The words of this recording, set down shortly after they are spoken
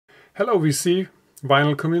Hello VC,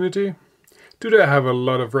 vinyl community. Today I have a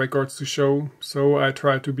lot of records to show, so I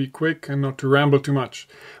try to be quick and not to ramble too much.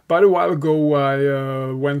 But a while ago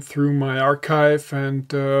I went through my archive and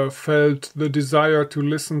felt the desire to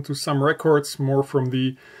listen to some records more from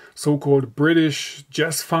the so-called British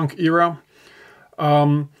jazz funk era,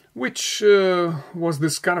 which was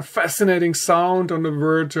this kind of fascinating sound on the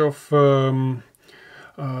verge of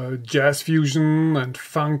jazz fusion and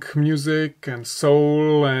funk music and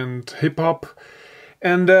soul and hip-hop.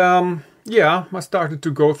 And yeah, I started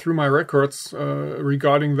to go through my records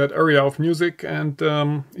regarding that area of music, and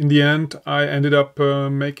in the end I ended up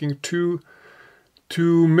making two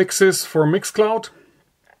mixes for Mixcloud.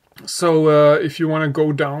 So if you want to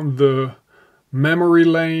go down the memory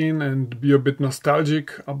lane and be a bit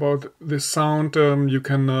nostalgic about this sound, you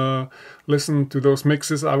can listen to those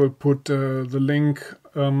mixes. I will put the link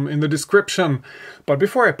in the description. But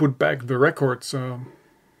before I put back the records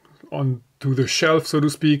onto the shelf, so to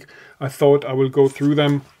speak, I thought I will go through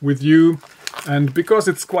them with you. And because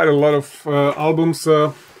it's quite a lot of albums,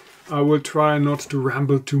 I will try not to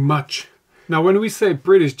ramble too much. Now, when we say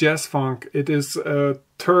British jazz funk, it is a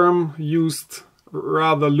term used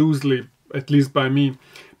rather loosely, at least by me,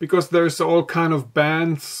 because there's all kind of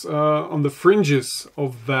bands on the fringes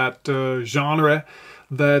of that genre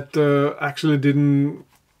that actually didn't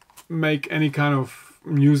make any kind of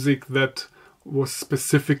music that was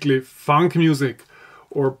specifically funk music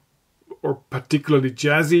or particularly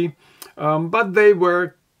jazzy, but they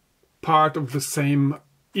were part of the same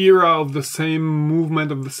era, of the same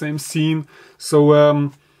movement, of the same scene.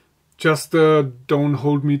 So just don't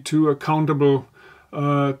hold me too accountable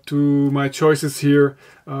to my choices here.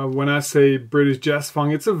 When I say British jazz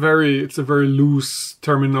funk, it's a very loose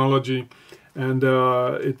terminology, and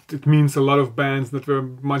it means a lot of bands that were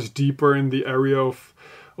much deeper in the area of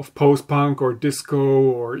post-punk or disco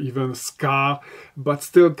or even ska, but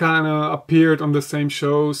still kind of appeared on the same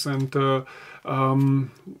shows and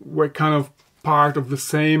were kind of part of the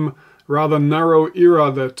same rather narrow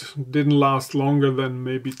era that didn't last longer than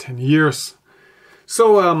maybe 10 years.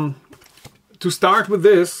 So to start with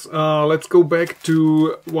this, let's go back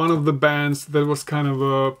to one of the bands that was kind of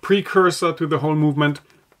a precursor to the whole movement,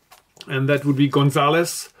 and that would be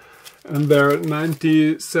Gonzalez. And their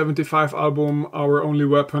 1975 album, Our Only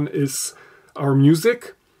Weapon Is Our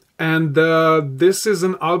Music. And this is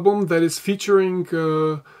an album that is featuring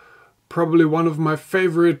probably one of my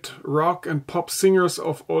favorite rock and pop singers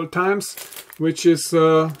of all times, which is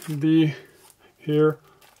here,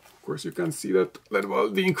 of course you can see that well,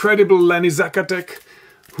 the incredible Lenny Zacatec,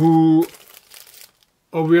 who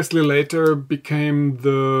obviously later became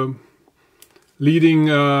the leading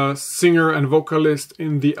singer and vocalist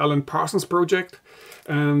in the Alan Parsons Project,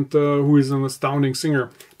 and who is an astounding singer.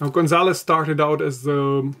 Now, Gonzalez started out as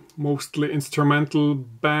a mostly instrumental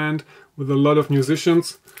band with a lot of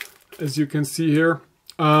musicians, as you can see here,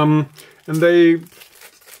 and they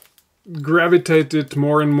gravitated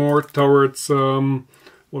more and more towards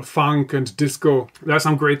well, funk and disco. There are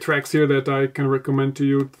some great tracks here that I can recommend to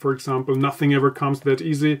you. For example, Nothing Ever Comes That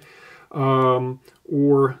Easy,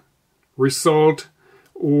 or Result,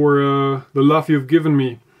 or The Love You've Given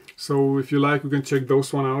Me. So if you like, you can check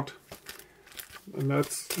those one out. And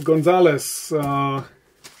that's Gonzalez. Now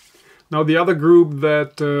the other group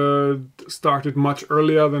that started much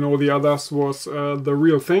earlier than all the others was The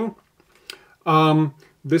Real Thing.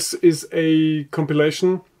 This is a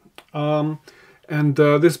compilation, and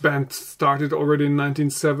this band started already in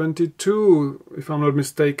 1972, if I'm not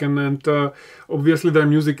mistaken, and obviously their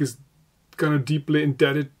music is kind of deeply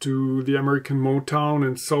indebted to the American Motown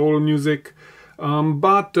and soul music,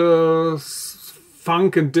 but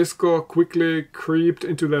funk and disco quickly creeped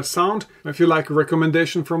into their sound. If you like a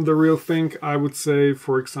recommendation from The Real Thing, I would say,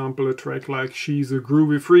 for example, a track like She's a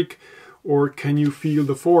Groovy Freak or Can You Feel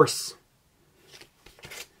the Force.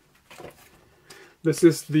 This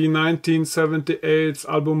is the 1978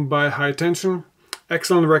 album by High Tension.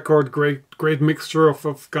 Excellent record, great mixture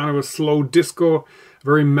of kind of a slow disco,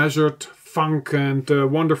 very measured funk, and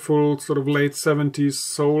wonderful sort of late 70s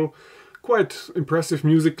soul. Quite impressive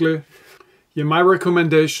musically. Yeah, my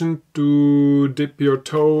recommendation to dip your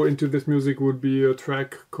toe into this music would be a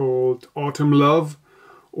track called Autumn Love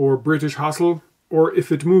or British Hustle or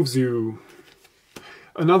If It Moves You.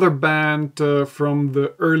 Another band from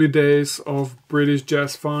the early days of British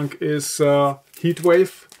jazz funk is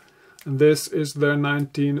Heatwave, and this is their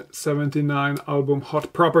 1979 album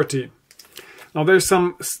Hot Property. Now there's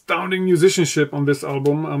some astounding musicianship on this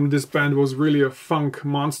album. This band was really a funk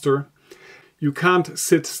monster. You can't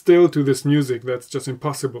sit still to this music, that's just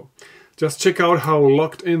impossible. Just check out how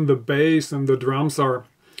locked in the bass and the drums are.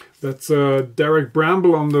 That's Derek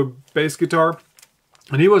Bramble on the bass guitar.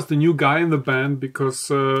 And he was the new guy in the band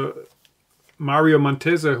because Mario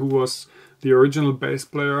Montese, who was the original bass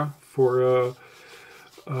player for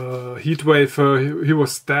Heatwave, he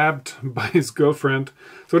was stabbed by his girlfriend.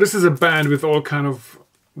 So this is a band with all kind of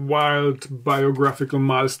wild biographical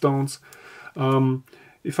milestones.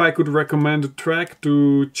 If I could recommend a track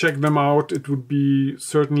to check them out, it would be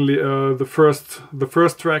certainly the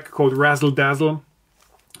first track called Razzle Dazzle,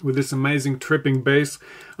 with this amazing tripping bass.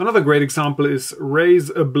 Another great example is Raise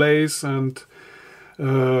a Blaze, and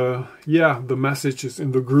yeah, the message is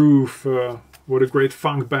in the groove. What a great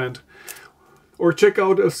funk band. Or check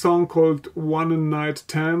out a song called One and Night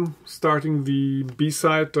 10, starting the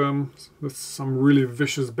B-side. With some really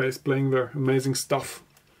vicious bass playing there. Amazing stuff.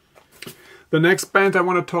 The next band I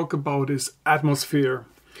want to talk about is Atmosphere.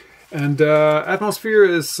 And Atmosphere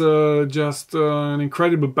is just an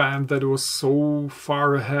incredible band that was so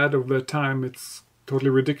far ahead of their time. It's totally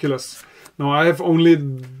ridiculous. Now I have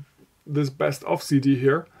only this best of CD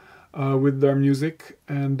here with their music,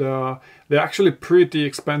 and they're actually pretty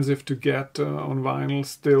expensive to get on vinyl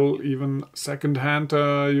still, even secondhand.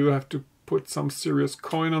 You have to put some serious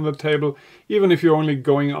coin on the table, even if you're only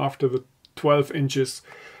going after the 12 inches.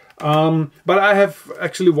 But I have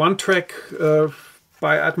actually one track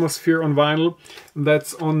by Atmosphere on vinyl.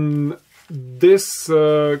 That's on this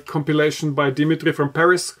compilation by Dimitri from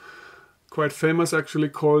Paris, quite famous actually,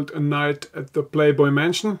 called A Night at the Playboy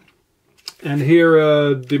Mansion. And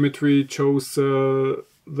here Dimitri chose the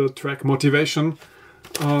track Motivation,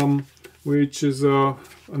 which is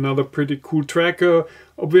another pretty cool track.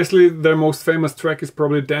 Obviously their most famous track is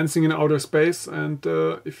probably Dancing in Outer Space, and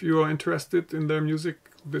if you are interested in their music,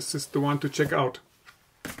 this is the one to check out.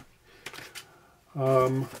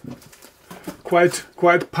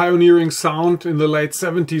 Quite pioneering sound in the late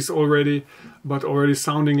 70s already, but already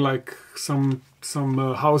sounding like some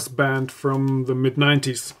house band from the mid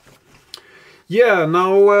 90s. Yeah,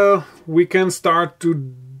 now we can start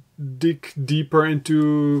to dig deeper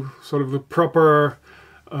into sort of the proper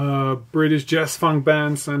British jazz funk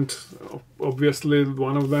bands, and obviously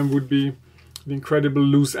one of them would be the incredible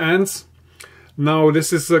Loose Ends. Now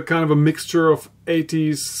this is a kind of a mixture of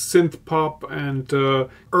 80s synth pop and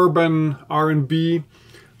urban R&B,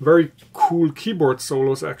 very cool keyboard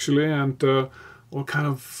solos actually, and all kind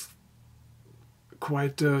of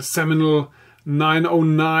quite seminal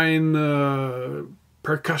 909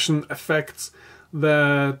 percussion effects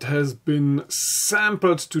that has been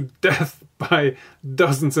sampled to death by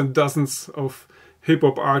dozens and dozens of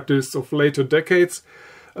hip-hop artists of later decades.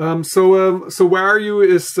 So Where Are You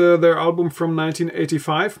is their album from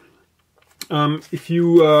 1985. If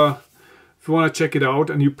you want to check it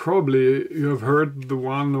out, and you have heard the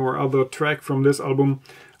one or other track from this album,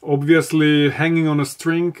 obviously Hanging on a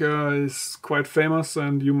String is quite famous,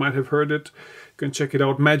 and you might have heard it. You can check it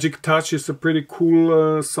out. Magic Touch is a pretty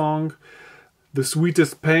cool song. The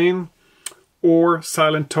Sweetest Pain, or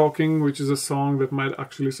Silent Talking, which is a song that might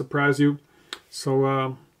actually surprise you.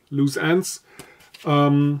 So Loose Ends.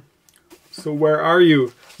 So Where Are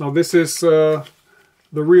You? Now this is the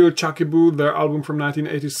Real Chucky Boo, their album from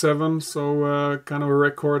 1987. So kind of a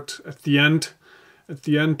record at the end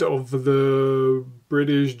of the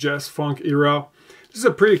British jazz funk era. This is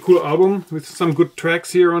a pretty cool album with some good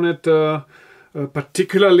tracks here on it.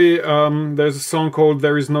 Particularly there's a song called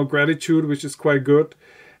There Is No Gratitude, which is quite good.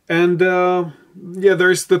 And yeah,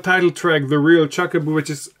 there's the title track, The Real Chucky Boo, which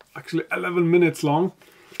is actually 11 minutes long.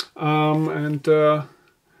 And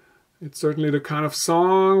it's certainly the kind of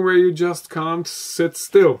song where you just can't sit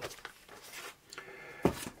still.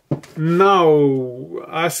 Now,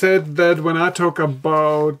 I said that when I talk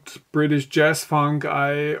about British jazz funk,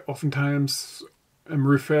 I oftentimes am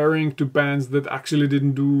referring to bands that actually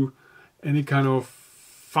didn't do any kind of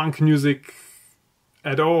funk music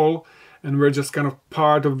at all, and were just kind of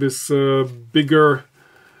part of this bigger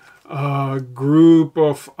group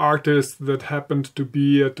of artists that happened to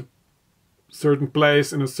be at a certain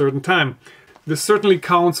place in a certain time. This certainly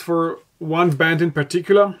counts for one band in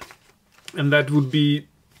particular, and that would be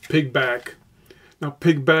Pickar. Now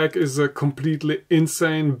Pickar is a completely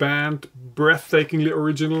insane band, breathtakingly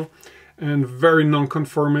original and very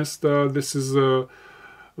nonconformist. This is a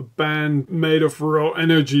band made of raw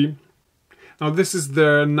energy. Now this is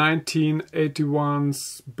their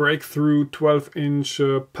 1981's breakthrough 12-inch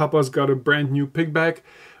Papa's Got a Brand New Pickar,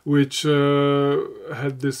 which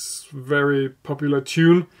had this very popular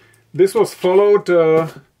tune. This was followed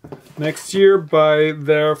next year by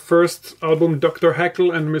their first album, Dr.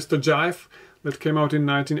 Hackle and Mr. Jive, that came out in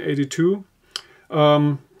 1982.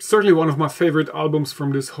 Certainly one of my favorite albums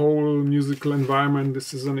from this whole musical environment.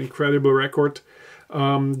 This is an incredible record.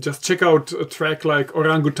 Just check out a track like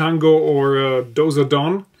Orangutango or Dozer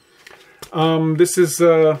Dawn. This is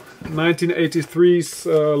 1983's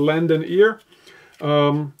Land and Ear.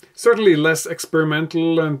 Certainly less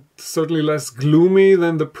experimental and certainly less gloomy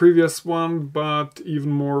than the previous one, but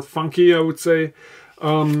even more funky, I would say.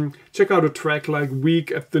 Check out a track like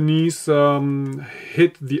Weak at the Knees,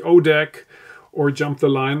 Hit the O deck, or Jump the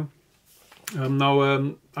Line. I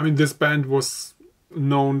mean, this band was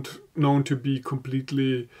known to be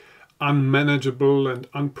completely unmanageable and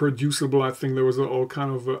unproducible. I think there was all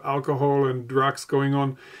kind of alcohol and drugs going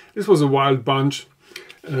on. This was a wild bunch,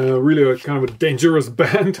 really a kind of a dangerous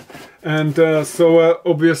band, and so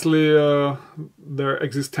obviously their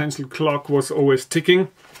existential clock was always ticking.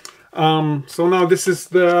 So now this is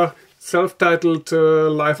the self-titled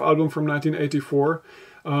live album from 1984.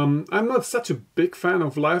 I'm not such a big fan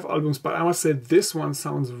of live albums, but I must say this one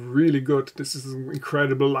sounds really good. This is an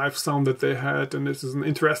incredible live sound that they had, and this is an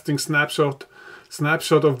interesting snapshot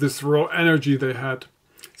of this raw energy they had.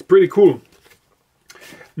 It's pretty cool.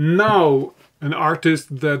 Now, an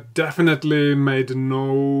artist that definitely made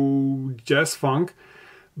no jazz funk,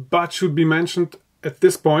 but should be mentioned at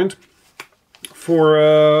this point for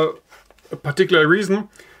a particular reason,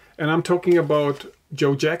 and I'm talking about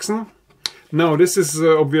Joe Jackson. Now, this is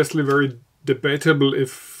obviously very debatable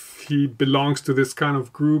if he belongs to this kind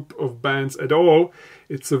of group of bands at all.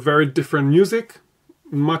 It's a very different music,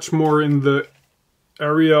 much more in the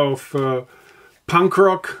area of punk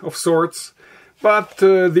rock of sorts. But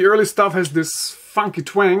the early stuff has this funky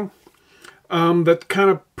twang that kind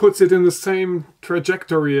of puts it in the same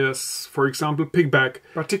trajectory as, for example, Pickar.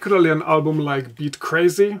 Particularly an album like Beat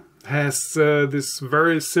Crazy has this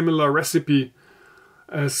very similar recipe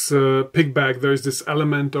as Pickar. There's this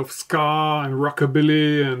element of ska and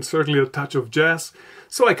rockabilly and certainly a touch of jazz.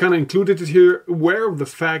 So I kind of included it here, aware of the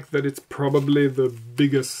fact that it's probably the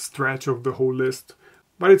biggest stretch of the whole list.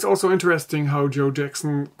 But it's also interesting how Joe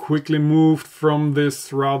Jackson quickly moved from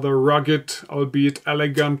this rather rugged, albeit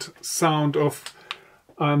elegant sound of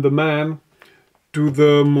I'm the Man to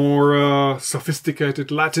the more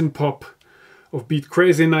sophisticated Latin pop of Beat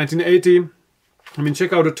Crazy in 1980. I mean,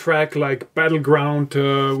 check out a track like Battleground,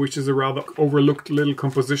 which is a rather overlooked little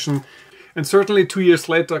composition. And certainly 2 years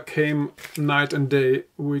later came Night and Day,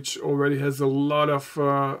 which already has a lot of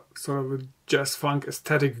sort of a jazz funk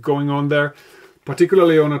aesthetic going on there.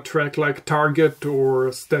 Particularly on a track like Target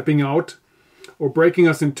or Stepping Out or Breaking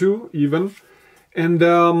Us in Two even. And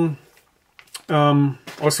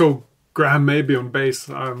also Graham Maby on bass.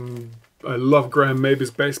 I love Graham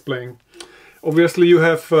Maby's bass playing. Obviously you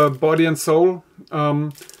have Body and Soul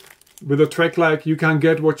with a track like You Can't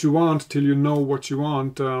Get What You Want Till You Know What You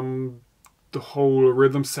Want. The whole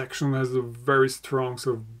rhythm section has a very strong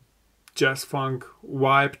sort of jazz funk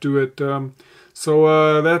vibe to it.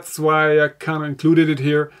 So that's why I kind of included it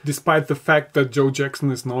here, despite the fact that Joe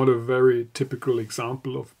Jackson is not a very typical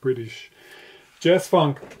example of British jazz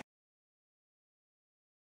funk.